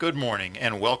Good morning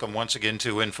and welcome once again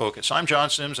to In Focus. I'm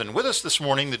John Sims, and with us this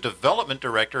morning, the Development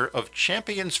Director of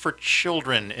Champions for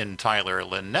Children in Tyler,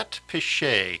 Lynette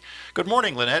Pichet. Good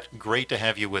morning, Lynette. Great to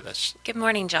have you with us. Good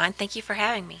morning, John. Thank you for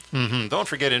having me. Don't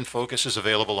forget, In Focus is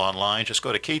available online. Just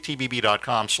go to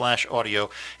ktbb.com/audio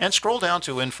and scroll down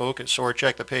to In Focus or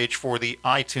check the page for the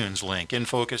iTunes link. In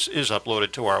Focus is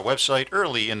uploaded to our website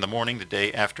early in the morning, the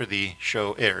day after the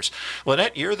show airs.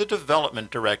 Lynette, you're the Development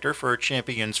Director for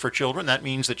Champions for Children. That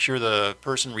means that you're the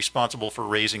person responsible for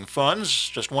raising funds.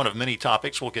 Just one of many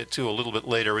topics we'll get to a little bit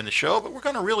later in the show, but we're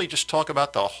going to really just talk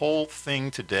about the whole thing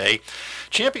today.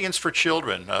 Champions for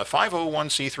Children, a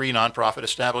 501c3 nonprofit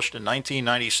established in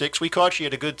 1996. We caught you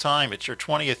at a good time. It's your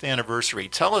 20th anniversary.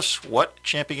 Tell us what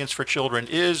Champions for Children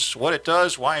is, what it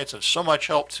does, why it's of so much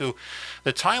help to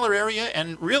the Tyler area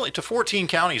and really to 14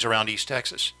 counties around East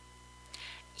Texas.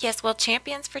 Yes, well,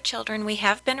 Champions for Children, we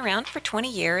have been around for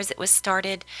 20 years. It was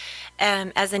started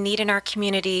as a need in our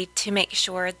community to make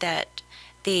sure that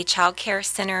the child care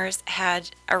centers had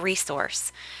a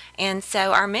resource. And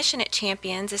so our mission at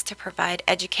Champions is to provide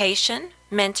education,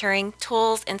 mentoring,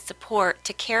 tools, and support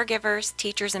to caregivers,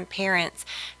 teachers, and parents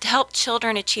to help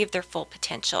children achieve their full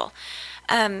potential.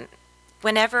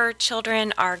 Whenever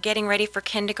children are getting ready for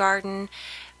kindergarten,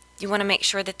 you want to make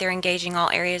sure that they're engaging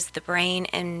all areas of the brain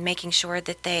and making sure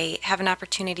that they have an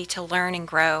opportunity to learn and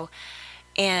grow,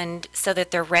 and so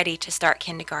that they're ready to start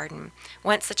kindergarten.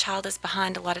 Once the child is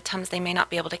behind, a lot of times they may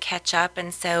not be able to catch up,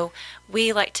 and so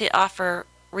we like to offer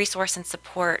resource and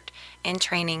support and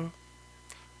training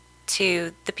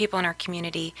to the people in our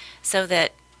community so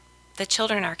that the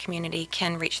children in our community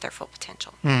can reach their full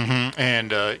potential.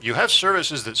 And you have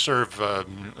services that serve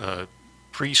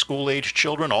preschool-age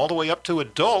children all the way up to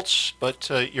adults, but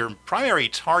your primary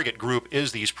target group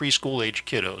is these preschool-age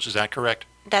kiddos. Is that correct?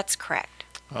 That's correct.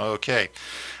 Okay.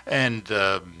 And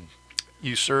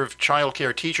you serve child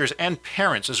care teachers and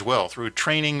parents as well through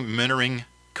training, mentoring,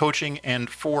 coaching, and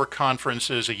 4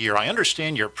 conferences a year. I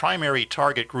understand your primary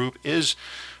target group is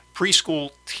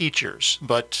preschool teachers,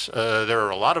 but there are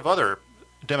a lot of other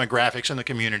demographics in the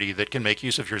community that can make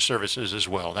use of your services as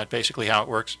well. That basically how it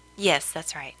works? Yes,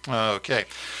 that's right. Okay.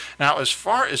 Now, as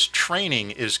far as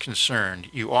training is concerned,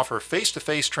 you offer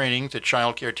face-to-face training to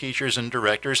child care teachers and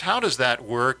directors. How does that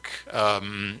work,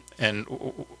 and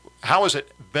how is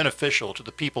it beneficial to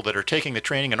the people that are taking the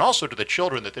training and also to the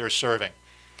children that they're serving?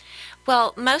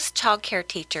 Well, most child care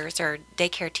teachers or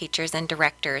daycare teachers and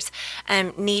directors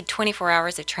need 24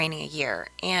 hours of training a year.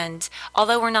 And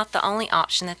although we're not the only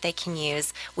option that they can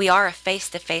use, we are a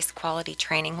face-to-face quality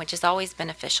training, which is always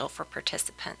beneficial for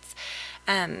participants.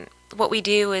 What we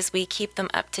do is we keep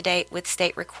them up to date with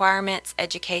state requirements,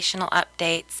 educational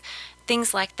updates,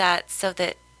 things like that, so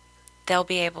that they'll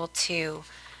be able to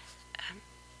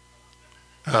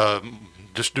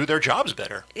Just do their jobs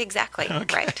better. exactly,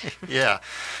 Okay. right. Yeah.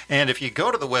 And if you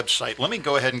go to the website, let me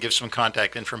go ahead and give some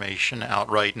contact information out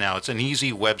right now. It's an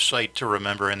easy website to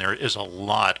remember, and there is a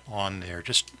lot on there.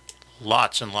 Just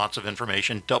lots and lots of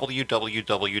information.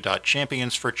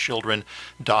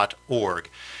 www.championsforchildren.org.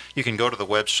 You can go to the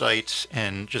website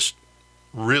and just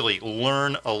really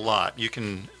learn a lot. You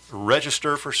can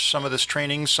register for some of this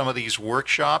training, some of these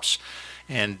workshops,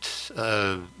 and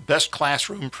best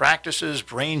classroom practices,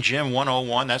 Brain Gym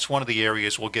 101, that's one of the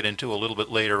areas we'll get into a little bit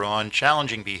later on.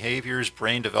 Challenging behaviors,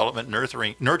 brain development,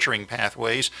 nurturing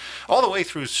pathways, all the way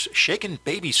through shaken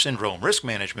baby syndrome, risk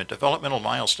management, developmental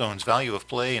milestones, value of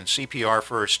play, and CPR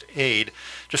first aid.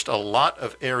 Just a lot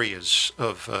of areas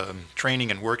of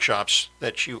training and workshops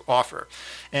that you offer.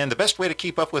 And the best way to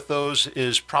keep up with those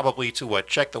is probably to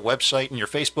check the website and your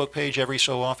Facebook page every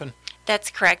so often.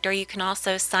 That's correct. Or you can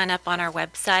also sign up on our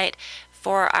website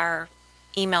for our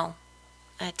email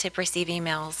to receive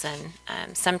emails and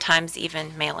sometimes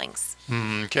even mailings.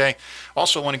 Okay.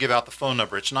 Also want to give out the phone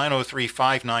number. It's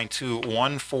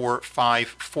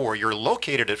 903-592-1454. You're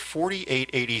located at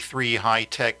 4883 High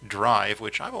Tech Drive,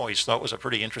 which I've always thought was a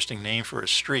pretty interesting name for a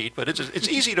street, but it's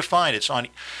easy to find. It's on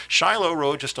Shiloh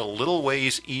Road, just a little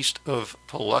ways east of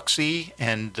Biloxi,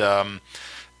 and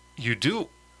you do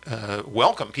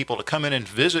welcome people to come in and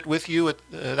visit with you at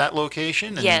that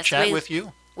location and Yes, chat with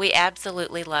you. we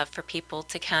absolutely love for people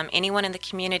to come. Anyone in the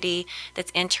community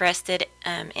that's interested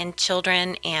in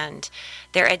children and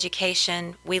their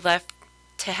education, we love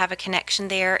to have a connection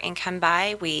there and come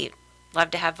by. We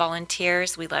love to have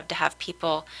volunteers. We love to have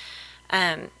people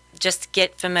just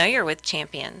get familiar with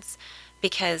Champions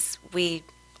because we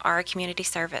are a community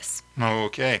service.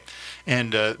 Okay.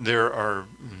 And there's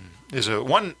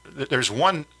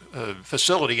one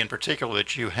facility in particular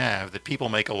that you have that people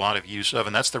make a lot of use of,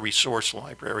 and that's the resource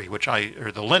library,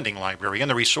 or the lending library and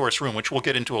the resource room, which we'll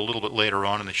get into a little bit later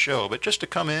on in the show. But just to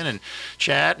come in and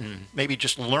chat and maybe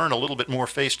just learn a little bit more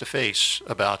face to face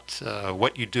about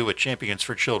what you do at Champions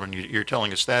for Children. You're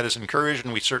telling us that is encouraged,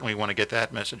 and we certainly want to get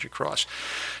that message across.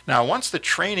 Now, once the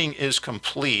training is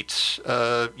complete,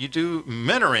 you do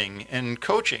mentoring and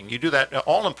coaching. You do that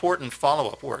all-important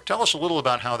follow-up work. Tell us a little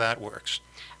about how that works.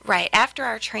 Right. After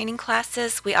our training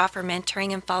classes, we offer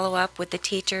mentoring and follow-up with the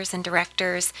teachers and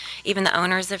directors, even the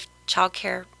owners of child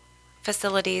care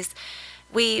facilities.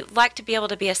 We like to be able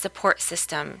to be a support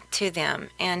system to them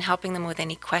and helping them with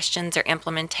any questions or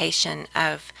implementation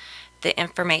of the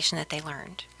information that they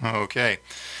learned. Okay.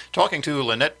 Talking to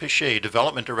Lynette Pichet,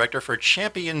 Development Director for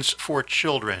Champions for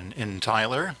Children in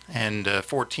Tyler and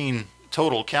 14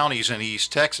 total counties in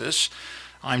East Texas.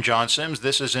 I'm John Sims.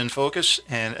 This is In Focus.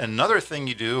 And another thing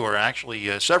you do, or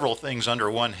actually several things under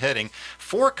one heading,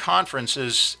 4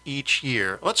 conferences each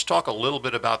year. Let's talk a little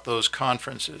bit about those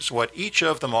conferences, what each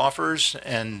of them offers,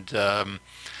 and how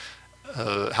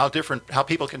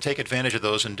people can take advantage of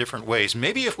those in different ways.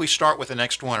 Maybe if we start with the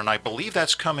next one, and I believe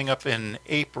that's coming up in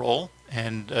April,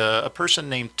 and a person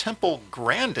named Temple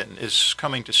Grandin is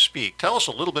coming to speak. Tell us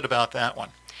a little bit about that one.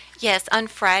 Yes, on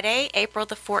Friday, April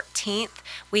the 14th,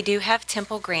 we do have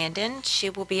Temple Grandin. She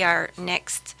will be our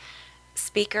next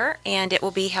speaker, and it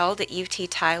will be held at UT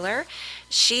Tyler.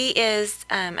 She is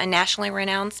a nationally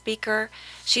renowned speaker.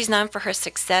 She's known for her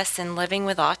success in living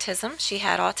with autism. She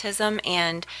had autism,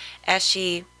 and as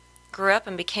she grew up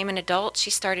and became an adult,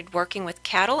 she started working with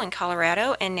cattle in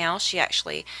Colorado, and now she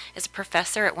actually is a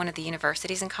professor at one of the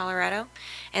universities in Colorado.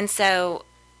 And so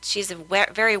she's a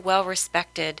very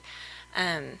well-respected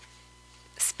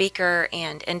speaker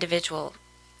and individual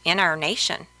in our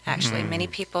nation, actually. Mm-hmm. Many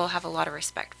people have a lot of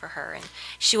respect for her, and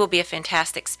she will be a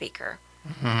fantastic speaker.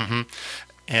 Mm-hmm.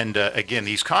 And again,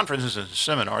 these conferences and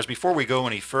seminars, before we go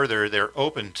any further, they're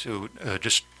open to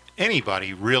just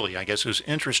anybody, really, I guess, who's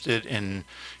interested in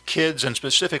kids and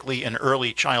specifically in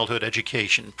early childhood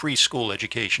education. Preschool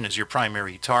education is your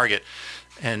primary target.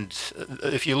 And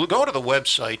if you go to the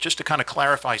website, just to kind of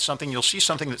clarify something, you'll see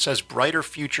something that says Brighter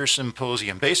Future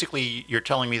Symposium. Basically, you're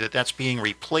telling me that that's being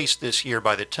replaced this year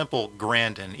by the Temple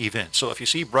Grandin event. So if you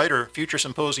see Brighter Future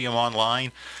Symposium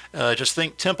online, just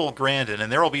think Temple Grandin,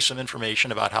 and there will be some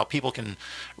information about how people can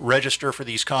register for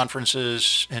these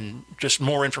conferences and just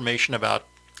more information about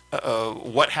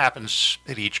what happens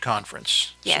at each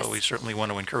conference. Yes. So we certainly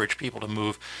want to encourage people to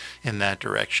move in that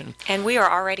direction. And we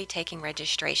are already taking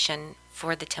registration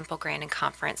for the Temple Grandin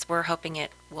Conference. We're hoping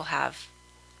it will have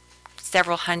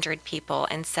several hundred people,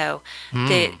 and so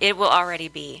it will already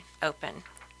be open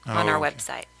on our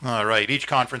website. All right. Each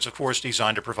conference, of course,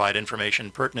 designed to provide information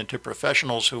pertinent to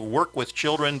professionals who work with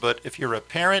children, but if you're a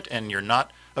parent and you're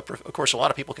not, of course, a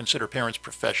lot of people consider parents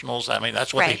professionals. I mean,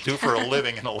 that's what Right. they do for a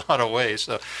living in a lot of ways.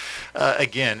 So,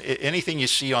 again, anything you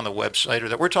see on the website or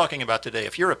that we're talking about today,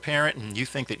 if you're a parent and you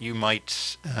think that you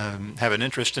might have an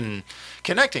interest in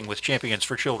connecting with Champions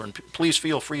for Children, please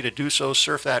feel free to do so.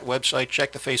 Surf that website,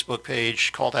 check the Facebook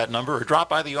page, call that number, or drop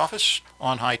by the office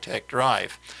on High Tech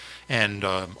Drive. And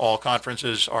all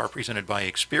conferences are presented by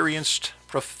experienced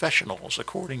professionals,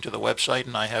 according to the website,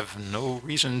 and I have no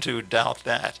reason to doubt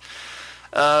that.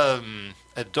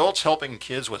 Adults helping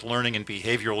kids with learning and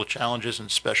behavioral challenges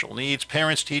and special needs,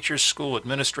 parents, teachers, school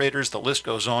administrators, the list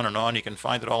goes on and on. You can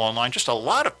find it all online. Just a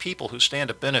lot of people who stand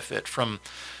to benefit from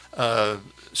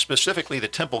specifically the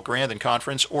Temple Grandin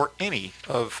Conference or any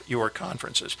of your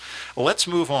conferences. Let's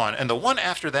move on. And the one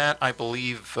after that, I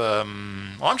believe,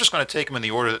 I'm just going to take them in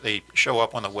the order that they show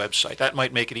up on the website. That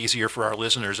might make it easier for our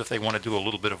listeners if they want to do a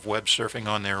little bit of web surfing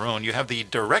on their own. You have the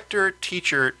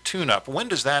Director-Teacher Tune-Up. When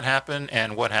does that happen,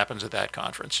 and what happens at that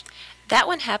conference? That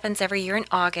one happens every year in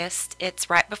August. It's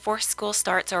right before school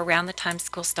starts or around the time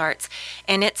school starts,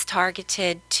 and it's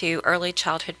targeted to early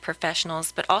childhood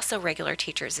professionals, but also regular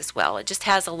teachers as well. It just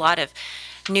has a lot of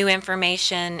new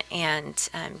information and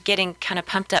getting kind of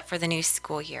pumped up for the new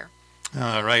school year.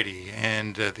 All righty.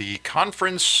 And the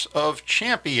Conference of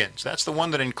Champions, that's the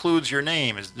one that includes your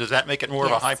name. Does that make it more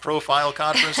of a Yes. high-profile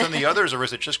conference than the others, or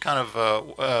is it just kind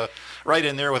of right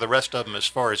in there with the rest of them as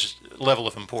far as level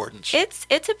of importance?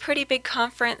 It's a pretty big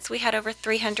conference. We had over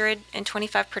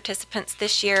 325 participants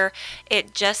this year.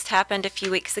 It just happened a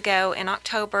few weeks ago in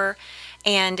October,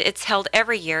 and it's held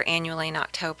every year annually in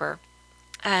October.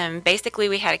 Basically,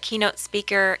 we had a keynote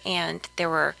speaker, and there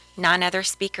were 9 other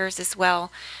speakers as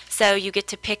well. So you get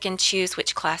to pick and choose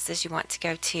which classes you want to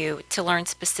go to learn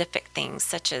specific things,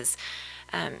 such as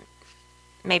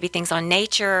maybe things on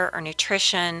nature or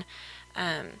nutrition,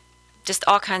 just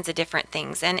all kinds of different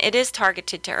things. And it is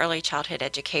targeted to early childhood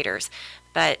educators,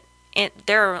 but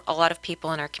there are a lot of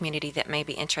people in our community that may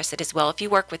be interested as well. If you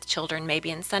work with children,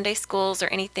 maybe in Sunday schools or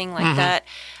anything like that,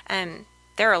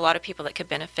 there are a lot of people that could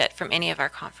benefit from any of our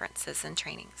conferences and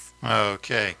trainings.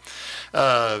 Okay.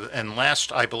 And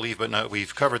last, I believe, but not,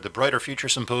 we've covered the Brighter Future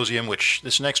Symposium, which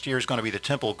this next year is going to be the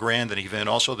Temple Grandin event.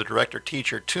 Also, the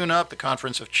Director-Teacher Tune-Up, the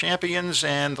Conference of Champions,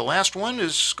 and the last one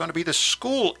is going to be the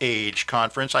School Age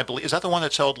Conference, I believe. Is that the one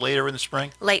that's held later in the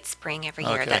spring? Late spring every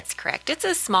year, Okay. that's correct. It's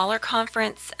a smaller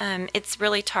conference. It's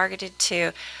really targeted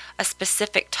to a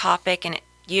specific topic, and it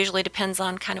usually depends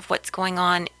on kind of what's going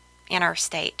on in our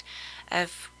state,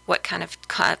 of what kind of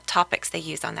topics they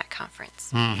use on that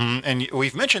conference. And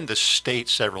we've mentioned the state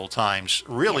several times.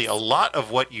 Really, Yes. a lot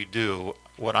of what you do,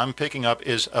 what I'm picking up,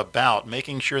 is about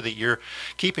making sure that you're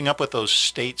keeping up with those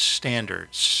state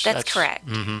standards. That's correct.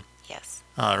 Mhm. Yes.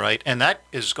 All right, and that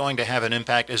is going to have an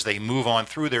impact as they move on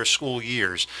through their school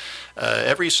years.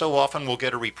 Every so often, we'll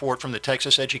get a report from the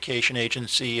Texas Education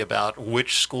Agency about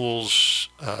which schools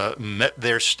met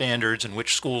their standards and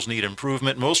which schools need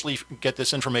improvement. Mostly get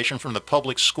this information from the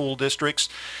public school districts,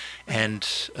 and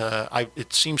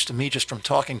it seems to me, just from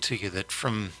talking to you, that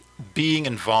from being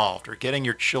involved or getting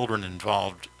your children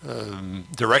involved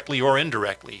directly or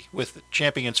indirectly with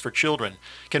Champions for Children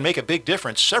can make a big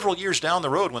difference several years down the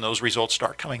road when those results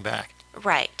start coming back.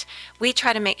 Right. We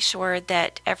try to make sure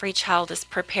that every child is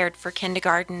prepared for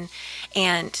kindergarten,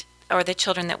 or the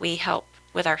children that we help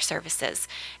with our services,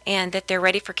 and that they're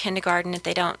ready for kindergarten, that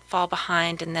they don't fall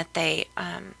behind, and that they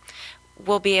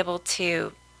will be able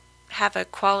to have a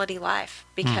quality life,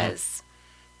 because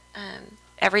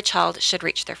every child should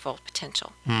reach their full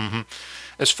potential.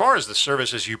 As far as the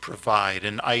services you provide,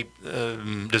 and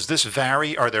does this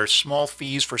vary? Are there small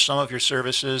fees for some of your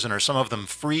services, and are some of them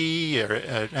free?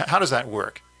 Or how does that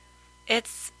work?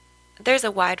 There's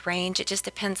a wide range. It just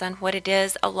depends on what it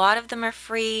is. A lot of them are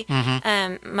free.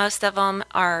 Most of them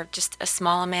are just a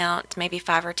small amount, maybe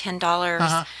 $5 or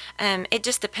 $10. It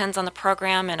just depends on the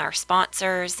program and our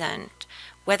sponsors, and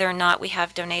whether or not we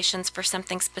have donations for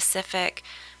something specific,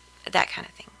 that kind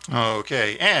of thing.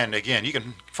 Okay, and again, you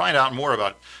can find out more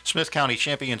about Smith County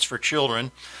Champions for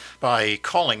Children by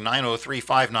calling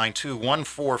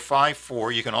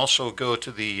 903-592-1454. You can also go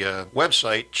to the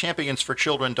website,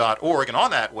 championsforchildren.org, and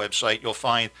on that website you'll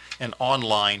find an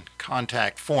online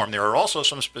contact form. There are also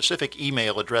some specific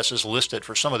email addresses listed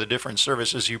for some of the different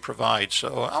services you provide,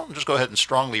 so I'll just go ahead and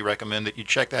strongly recommend that you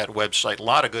check that website. A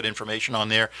lot of good information on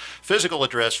there. Physical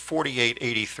address,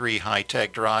 4883 High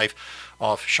Tech Drive,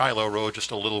 off Shiloh Road,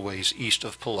 just a little ways east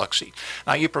of Paluxy.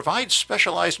 Now, you provide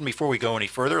specialized, and before we go any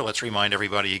further, let's remind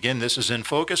everybody again, this is In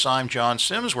Focus. I'm John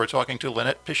Sims. We're talking to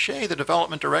Lynette Pichet, the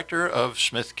Development Director of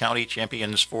Smith County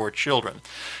Champions for Children.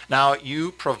 Now,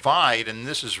 you provide, and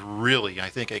this is really, I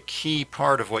think, a key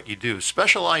part of what you do,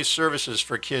 specialized services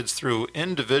for kids through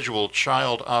individual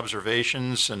child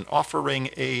observations and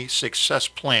offering a success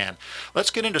plan.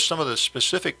 Let's get into some of the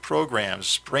specific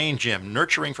programs, Brain Gym,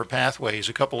 Nurturing for Pathways,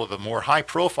 a couple of the more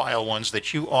high-profile ones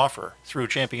that you offer through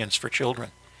Champions for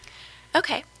Children.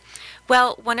 Okay.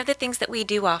 Well, one of the things that we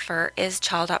do offer is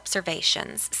child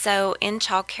observations. So in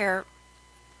child care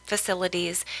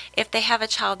facilities, if they have a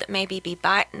child that maybe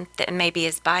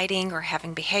is biting or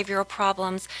having behavioral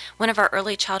problems, one of our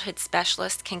early childhood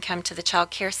specialists can come to the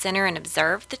child care center and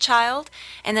observe the child,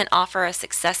 and then offer a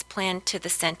success plan to the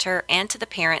center and to the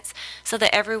parents, so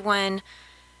that everyone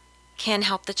can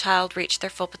help the child reach their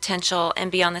full potential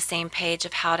and be on the same page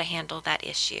of how to handle that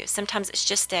issue. Sometimes it's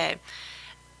just an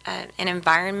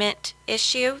environment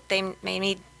issue. They may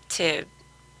need to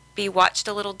be watched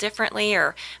a little differently,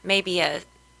 or maybe an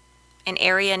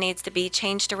area needs to be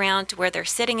changed around to where they're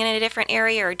sitting in a different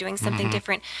area or doing something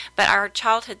different. But our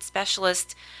childhood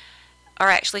specialists are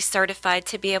actually certified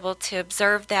to be able to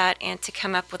observe that and to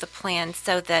come up with a plan,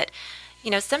 so that,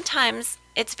 sometimes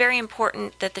it's very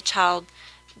important that the child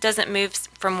doesn't move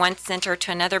from one center to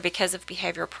another because of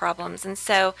behavioral problems. And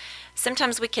so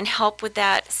sometimes we can help with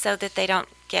that so that they don't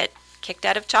get kicked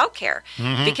out of childcare,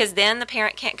 because then the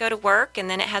parent can't go to work, and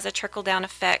then it has a trickle-down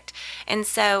effect. And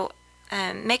so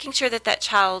making sure that that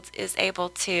child is able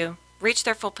to reach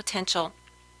their full potential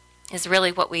is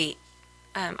really what we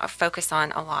are focused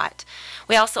on a lot.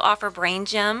 We also offer Brain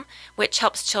Gym, which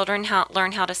helps children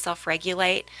learn how to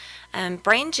self-regulate.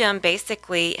 Brain Gym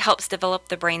basically helps develop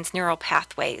the brain's neural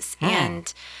pathways,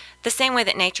 and the same way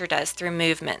that nature does, through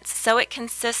movements. So it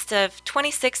consists of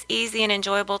 26 easy and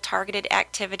enjoyable targeted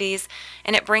activities,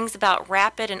 and it brings about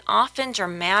rapid and often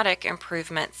dramatic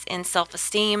improvements in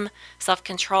self-esteem,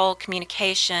 self-control,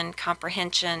 communication,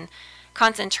 comprehension,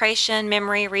 concentration,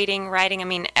 memory, reading, writing. I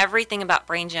mean, everything about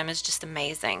Brain Gym is just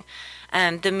amazing.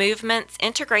 The movements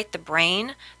integrate the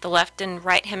brain, the left and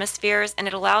right hemispheres, and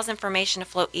it allows information to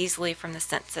flow easily from the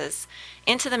senses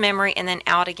into the memory and then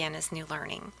out again as new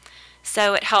learning.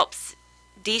 So it helps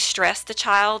de-stress the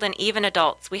child and even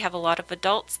adults. We have a lot of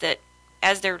adults that,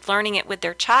 as they're learning it with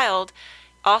their child,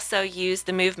 also use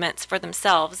the movements for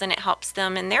themselves, and it helps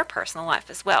them in their personal life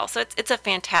as well. So it's a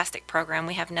fantastic program.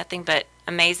 We have nothing but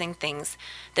amazing things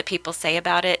that people say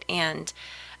about it, and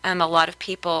a lot of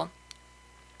people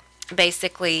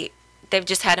basically, they've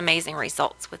just had amazing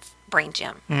results with Brain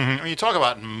Gym. When you talk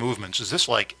about movements, is this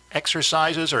like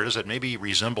exercises, or does it maybe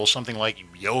resemble something like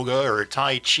yoga or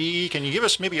Tai Chi? Can you give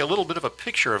us maybe a little bit of a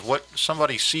picture of what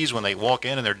somebody sees when they walk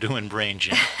in and they're doing Brain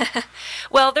Gym?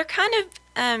 Well, they're kind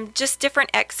of just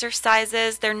different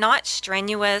exercises. They're not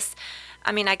strenuous.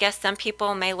 I mean, I guess some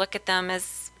people may look at them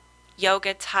as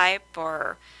yoga type,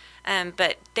 or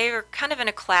but they're kind of in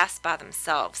a class by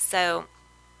themselves. So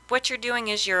what you're doing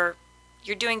is you're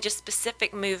doing just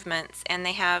specific movements, and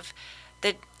they have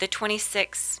the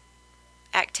 26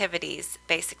 activities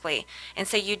basically, and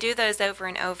so you do those over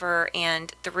and over,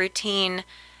 and the routine,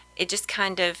 it just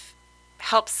kind of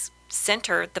helps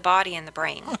center the body and the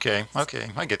brain. Okay,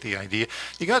 I get the idea.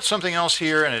 You got something else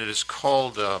here, and it is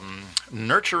called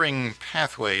Nurturing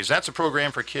Pathways. That's a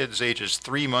program for kids ages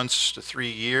 3 months to 3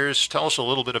 years. Tell us a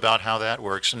little bit about how that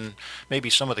works, and maybe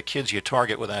some of the kids you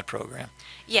target with that program.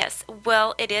 Yes,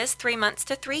 well, it is 3 months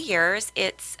to 3 years.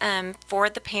 It's for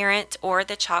the parent or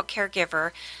the child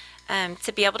caregiver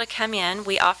to be able to come in.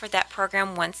 We offer that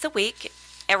program once a week.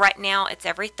 Right now, it's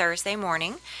every Thursday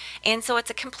morning. And so it's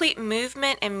a complete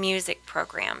movement and music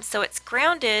program. So it's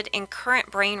grounded in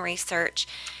current brain research,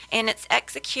 and it's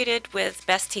executed with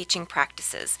best teaching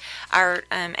practices. Our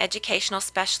educational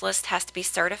specialist has to be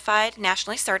certified,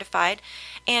 nationally certified,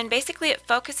 and basically it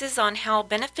focuses on how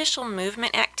beneficial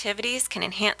movement activities can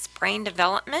enhance brain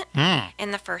development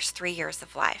in the first 3 years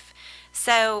of life.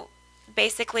 So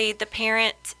basically the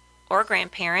parent or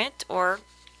grandparent or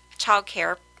child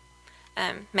care,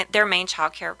 their main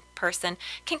child care person,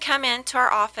 can come into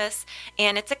our office,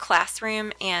 and it's a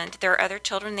classroom, and there are other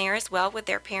children there as well with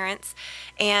their parents,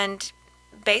 and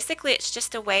basically it's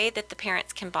just a way that the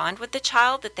parents can bond with the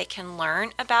child, that they can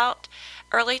learn about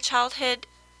early childhood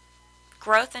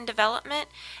growth and development,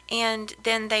 and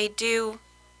then they do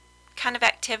kind of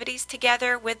activities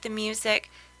together with the music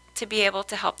to be able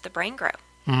to help the brain grow.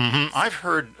 I've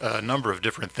heard a number of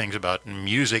different things about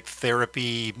music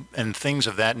therapy and things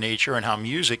of that nature, and how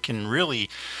music can really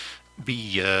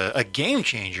be a game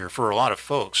changer for a lot of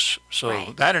folks. So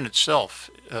Right. that in itself,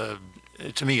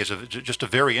 to me, is just a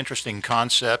very interesting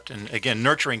concept. And again,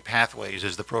 Nurturing Pathways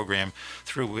is the program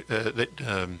through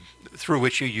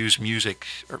which you use music,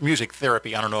 or music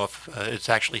therapy. I don't know if it's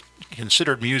actually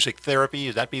considered music therapy.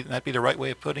 Is that be the right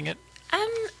way of putting it? Um,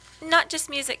 Not just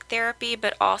music therapy,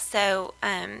 but also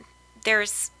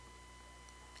there's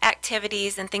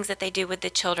activities and things that they do with the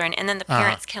children, and then the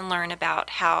parents can learn about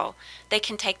how they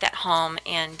can take that home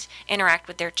and interact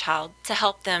with their child to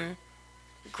help them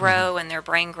grow and their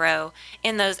brain grow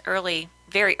in those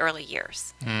very early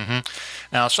years.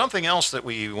 Now, something else that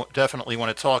we definitely want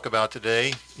to talk about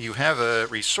today, you have a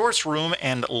resource room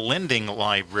and lending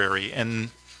library,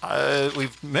 and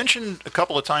we've mentioned a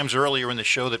couple of times earlier in the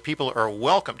show that people are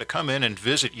welcome to come in and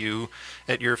visit you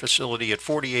at your facility at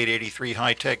 4883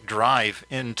 High Tech Drive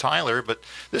in Tyler, but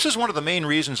this is one of the main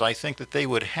reasons I think that they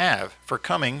would have for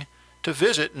coming to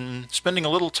visit and spending a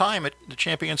little time at the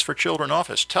Champions for Children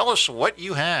office. Tell us what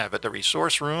you have at the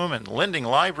resource room and lending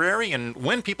library, and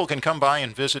when people can come by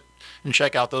and visit and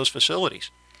check out those facilities.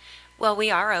 Well,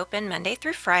 we are open Monday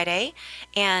through Friday,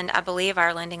 and I believe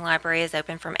our lending library is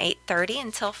open from 8:30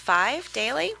 until 5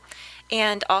 daily,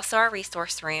 and also our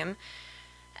resource room.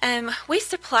 We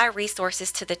supply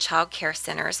resources to the child care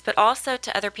centers, but also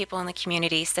to other people in the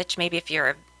community, such maybe if you're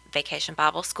a vacation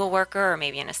Bible school worker, or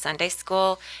maybe in a Sunday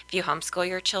school, if you homeschool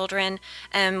your children.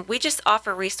 We just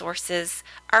offer resources.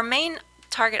 Our main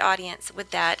target audience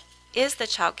with that is the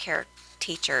child care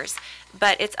teachers,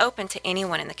 but it's open to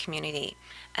anyone in the community.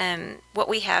 What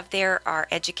we have there are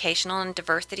educational and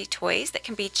diversity toys that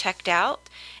can be checked out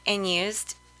and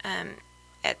used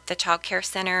at the child care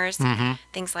centers,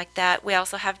 things like that. We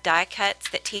also have die cuts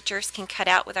that teachers can cut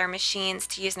out with our machines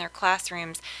to use in their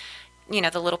classrooms. You know,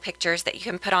 the little pictures that you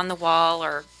can put on the wall,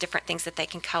 or different things that they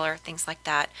can color, things like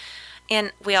that.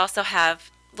 And we also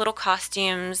have little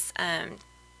costumes,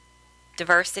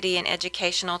 diversity and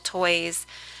educational toys,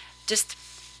 just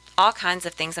all kinds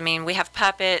of things. I mean, we have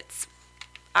puppets.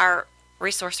 Our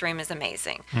resource room is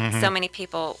amazing. So many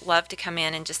people love to come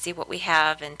in and just see what we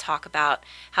have and talk about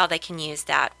how they can use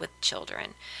that with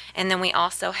children. And then we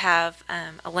also have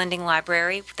a lending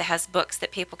library that has books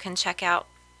that people can check out.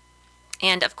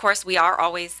 And of course, we are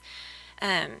always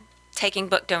taking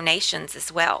book donations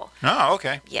as well. Oh,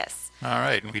 okay. Yes. All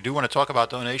right. And we do want to talk about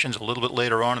donations a little bit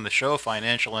later on in the show,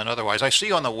 financial and otherwise. I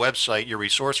see on the website your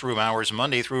resource room hours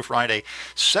Monday through Friday,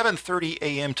 7:30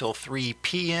 a.m. till 3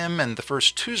 p.m. and the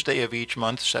first Tuesday of each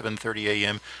month, 7:30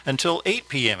 a.m. until 8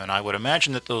 p.m. And I would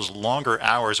imagine that those longer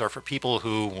hours are for people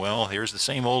who, well, here's the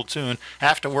same old tune,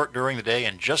 have to work during the day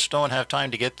and just don't have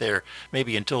time to get there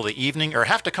maybe until the evening, or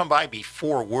have to come by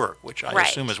before work, which I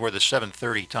assume is where the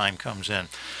 7:30 time comes in.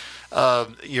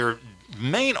 Your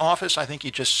main office, I think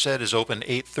you just said, is open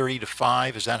 8:30 to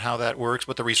 5. Is that how that works?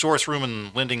 But the resource room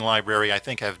and lending library, I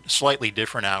think, have slightly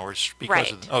different hours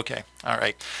because of okay. All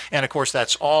right. And of course,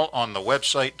 that's all on the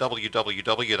website,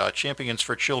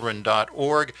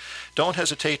 www.championsforchildren.org. Don't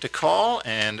hesitate to call,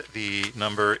 and the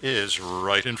number is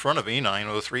right in front of me,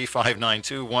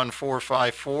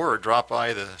 903-592-1454, or drop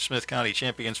by the Smith County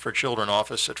Champions for Children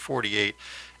office at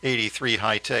 4883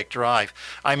 High Tech Drive.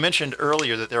 I mentioned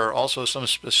earlier that there are also some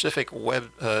specific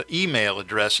web email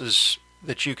addresses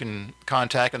that you can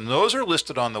contact, and those are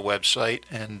listed on the website.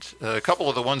 And a couple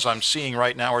of the ones I'm seeing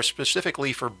right now are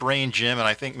specifically for Brain Gym, and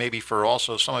I think maybe for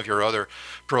also some of your other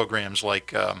programs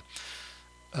like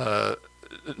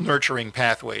Nurturing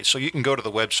Pathways. So you can go to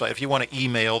the website. If you want to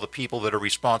email the people that are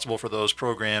responsible for those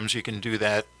programs, you can do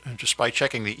that just by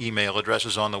checking the email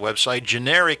addresses on the website.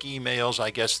 Generic emails, I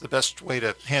guess the best way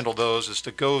to handle those is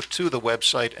to go to the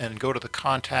website and go to the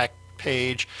contact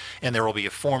page, and there will be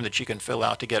a form that you can fill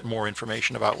out to get more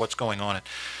information about what's going on at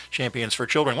Champions for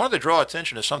Children. I wanted to draw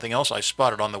attention to something else I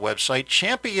spotted on the website,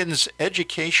 Champions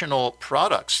Educational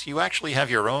Products. You actually have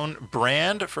your own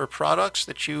brand for products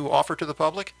that you offer to the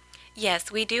public?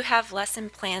 Yes, we do have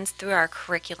lesson plans through our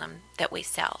curriculum that we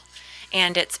sell,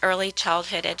 and it's early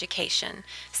childhood education.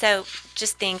 So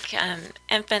just think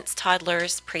infants,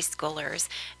 toddlers, preschoolers.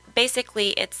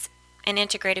 Basically, it's an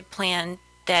integrated plan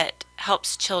that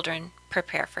helps children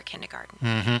prepare for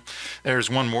kindergarten. There's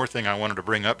one more thing I wanted to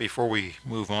bring up before we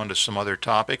move on to some other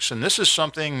topics, and this is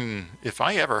something, if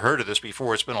I ever heard of this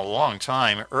before, it's been a long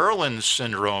time. Irlen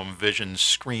syndrome vision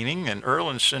screening. And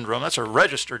Irlen syndrome, that's a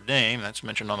registered name, that's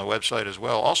mentioned on the website as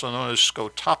well, also known as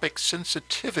scotopic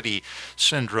sensitivity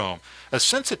syndrome, a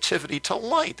sensitivity to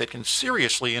light that can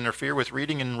seriously interfere with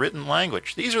reading and written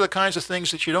language. These are the kinds of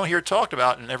things that you don't hear talked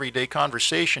about in everyday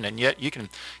conversation, and yet you can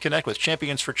connect with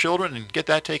Champions for Children and get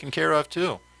that taken care of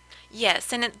too.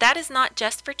 Yes, and that is not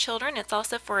just for children, it's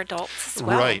also for adults as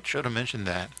well. Right, should have mentioned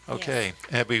that. Okay.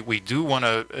 Yes. We do want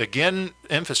to, again,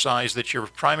 emphasize that your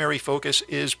primary focus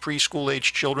is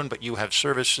preschool-age children, but you have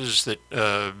services that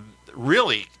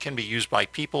really can be used by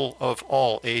people of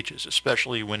all ages,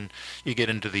 especially when you get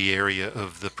into the area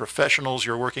of the professionals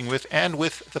you're working with and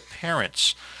with the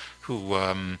parents who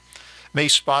may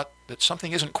spot that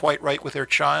something isn't quite right with their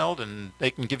child, and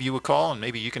they can give you a call, and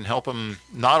maybe you can help them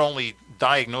not only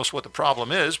diagnose what the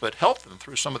problem is, but help them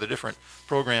through some of the different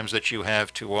programs that you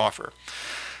have to offer.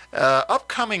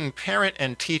 Upcoming parent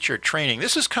and teacher training.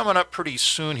 This is coming up pretty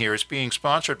soon here. It's being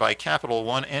sponsored by Capital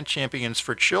One and Champions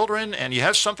for Children, and you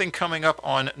have something coming up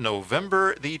on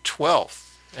November the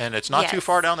 12th. And it's not too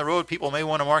far down the road. People may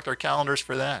want to mark their calendars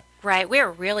for that. Right. We're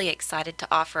really excited to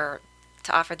offer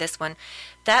this one.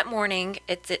 That morning,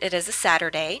 it is a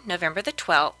Saturday, November the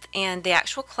 12th, and the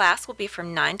actual class will be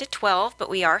from 9 to 12,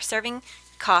 but we are serving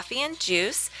coffee and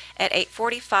juice at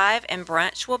 8:45, and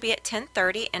brunch will be at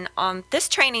 10:30. And this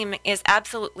training is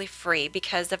absolutely free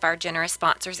because of our generous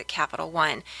sponsors at Capital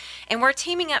One. And we're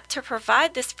teaming up to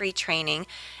provide this free training,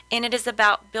 and it is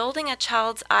about building a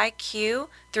child's IQ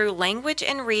through language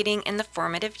and reading in the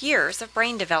formative years of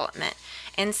brain development.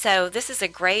 And so this is a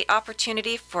great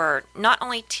opportunity for not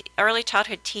only early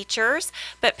childhood teachers,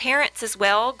 but parents as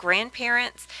well,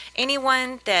 grandparents,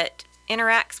 anyone that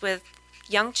interacts with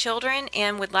young children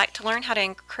and would like to learn how to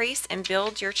increase and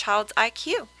build your child's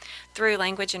IQ through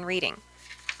language and reading.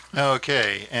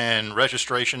 Okay, and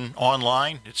registration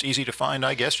online, it's easy to find,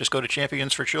 I guess. Just go to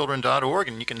championsforchildren.org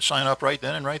and you can sign up right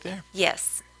then and right there.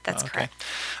 Yes, that's correct.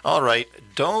 All right,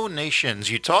 donations.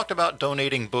 You talked about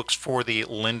donating books for the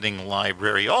lending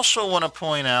library. Also want to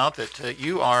point out that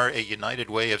you are a United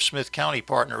Way of Smith County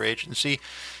partner agency,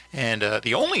 and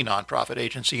the only nonprofit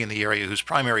agency in the area whose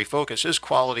primary focus is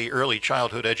quality early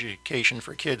childhood education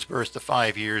for kids birth to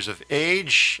 5 years of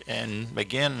age. And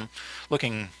again,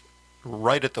 looking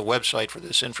right at the website for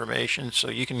this information, so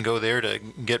you can go there to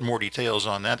get more details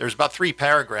on that. There's about 3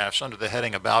 paragraphs under the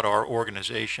heading about our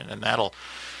organization, and that'll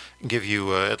give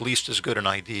you at least as good an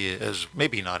idea as,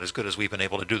 maybe not as good as we've been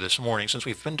able to do this morning since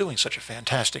we've been doing such a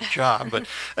fantastic job. But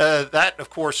that, of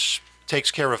course,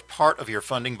 takes care of part of your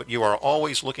funding, but you are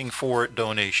always looking for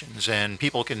donations, and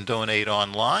people can donate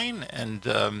online,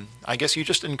 and I guess you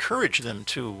just encourage them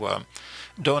to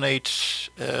donate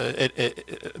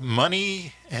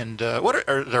money. And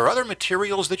are there other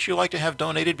materials that you like to have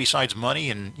donated besides money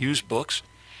and used books?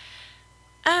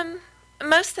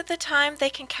 Most of the time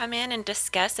they can come in and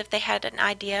discuss if they had an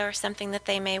idea or something that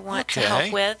they may want to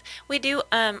help with. We do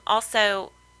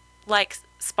also like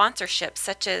sponsorships,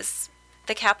 such as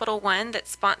the Capital One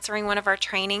that's sponsoring one of our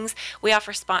trainings. We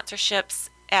offer sponsorships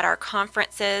at our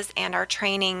conferences and our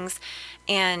trainings,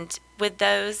 and with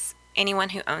those, anyone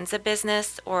who owns a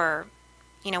business or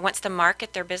wants to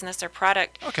market their business or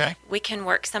product, we can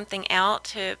work something out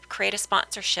to create a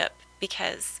sponsorship,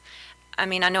 because I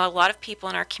know a lot of people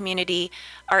in our community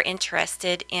are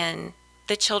interested in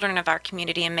the children of our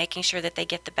community and making sure that they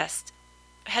get the best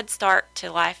head start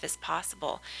to life as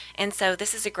possible. And so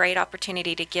this is a great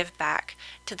opportunity to give back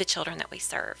to the children that we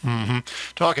serve.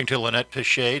 Talking to Lynette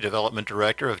Pichet, Development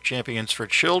Director of Champions for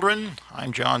Children.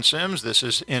 I'm John Sims. This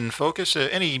is In Focus.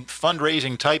 Any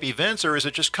fundraising type events, or is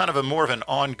it just kind of more of an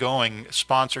ongoing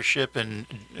sponsorship and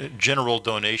general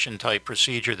donation type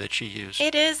procedure that you use?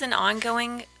 It is an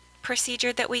ongoing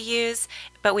procedure that we use,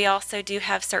 but we also do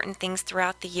have certain things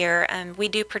throughout the year. We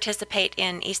do participate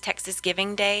in East Texas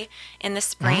Giving Day in the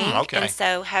spring, and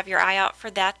so have your eye out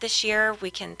for that this year.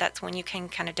 That's when you can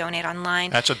kind of donate online.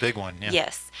 That's a big one, yeah.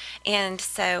 Yes, and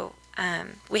so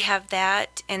we have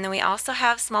that, and then we also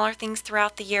have smaller things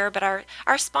throughout the year, but our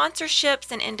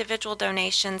sponsorships and individual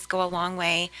donations go a long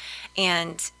way.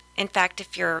 And in fact,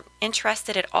 if you're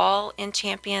interested at all in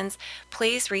Champions,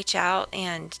 please reach out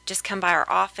and just come by our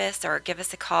office or give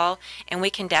us a call, and we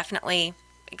can definitely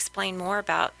explain more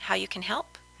about how you can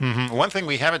help. One thing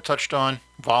we haven't touched on,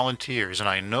 volunteers, and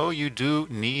I know you do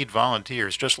need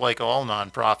volunteers, just like all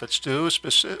nonprofits do,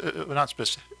 not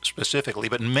specifically,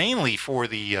 but mainly for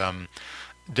the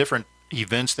different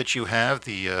events that you have,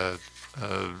 the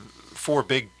 4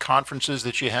 big conferences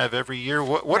that you have every year.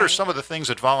 What are some of the things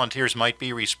that volunteers might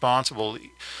be responsible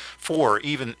for,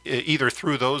 even either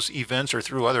through those events or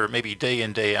through other maybe day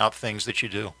in, day out things that you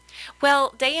do?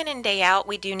 Well, day in and day out,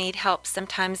 we do need help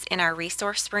sometimes in our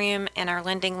resource room and our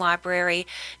lending library.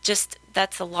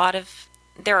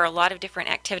 There are a lot of different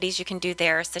activities you can do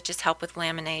there, such as help with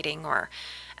laminating, or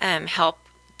help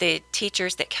the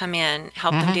teachers that come in,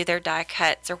 help them do their die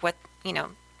cuts, or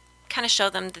kind of show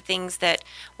them the things that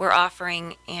we're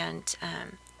offering. And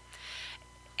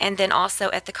then also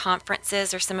at the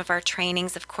conferences or some of our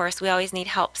trainings, of course, we always need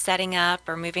help setting up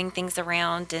or moving things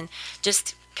around, and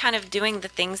just kind of doing the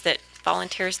things that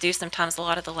volunteers do sometimes, a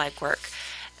lot of the legwork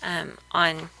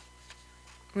on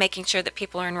making sure that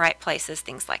people are in right places,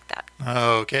 things like that.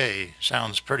 Okay,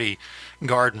 sounds pretty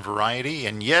garden variety,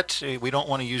 and yet we don't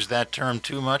want to use that term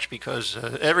too much, because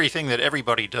everything that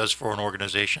everybody does for an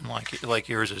organization like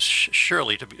yours is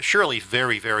surely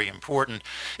very, very important.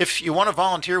 If you want to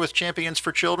volunteer with Champions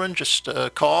for Children, just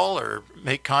call or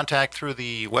make contact through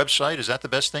the website. Is that the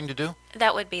best thing to do?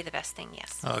 That would be the best thing,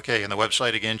 yes. Okay, and the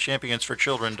website again,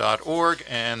 championsforchildren.org,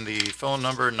 and the phone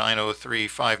number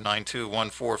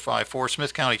 903-592-1454.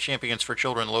 Smith County Champions for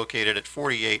Children, located at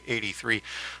 4883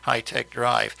 High Tech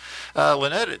Drive.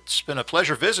 Lynette, it's been a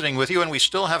pleasure visiting with you, and we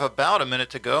still have about a minute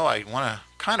to go. I want to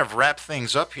kind of wrap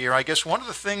things up here. I guess one of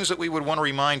the things that we would want to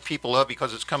remind people of,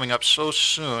 because it's coming up so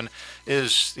soon,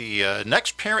 is the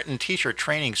next parent and teacher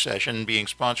training session being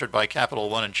sponsored by Capital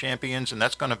One and Champions, and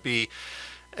that's going to be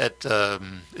at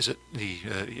is it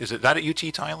that at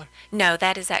UT, Tyler? No,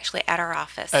 that is actually at our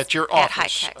office. At your office? At High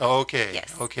Tech. Okay.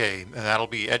 Yes. Okay, and that'll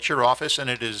be at your office, and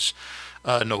it is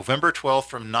November 12th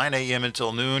from 9 a.m.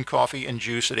 until noon. Coffee and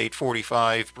juice at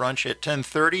 8:45. Brunch at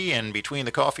 10:30. And between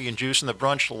the coffee and juice and the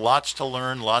brunch, lots to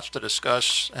learn, lots to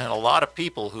discuss, and a lot of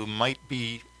people who might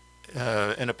be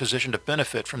in a position to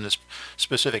benefit from this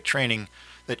specific training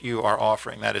that you are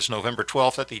offering. That is November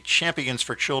 12th at the Champions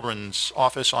for Children's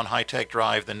office on High Tech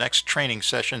Drive, the next training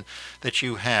session that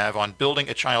you have on building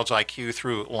a child's IQ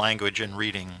through language and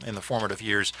reading in the formative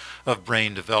years of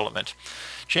brain development.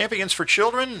 Champions for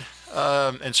Children,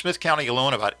 in Smith County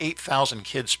alone, about 8,000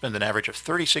 kids spend an average of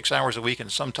 36 hours a week in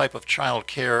some type of child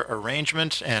care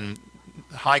arrangement, and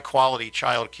high quality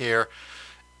child care,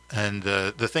 and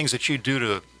the things that you do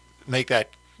to make that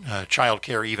child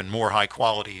care even more high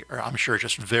quality are, I'm sure,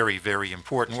 just very, very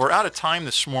important. We're out of time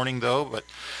this morning, though, but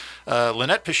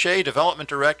Lynette Pichet, Development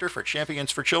Director for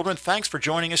Champions for Children, thanks for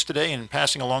joining us today and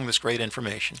passing along this great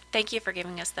information. Thank you for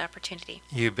giving us the opportunity.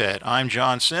 You bet. I'm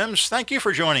John Sims. Thank you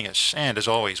for joining us. And as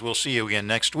always, we'll see you again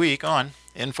next week on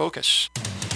In Focus.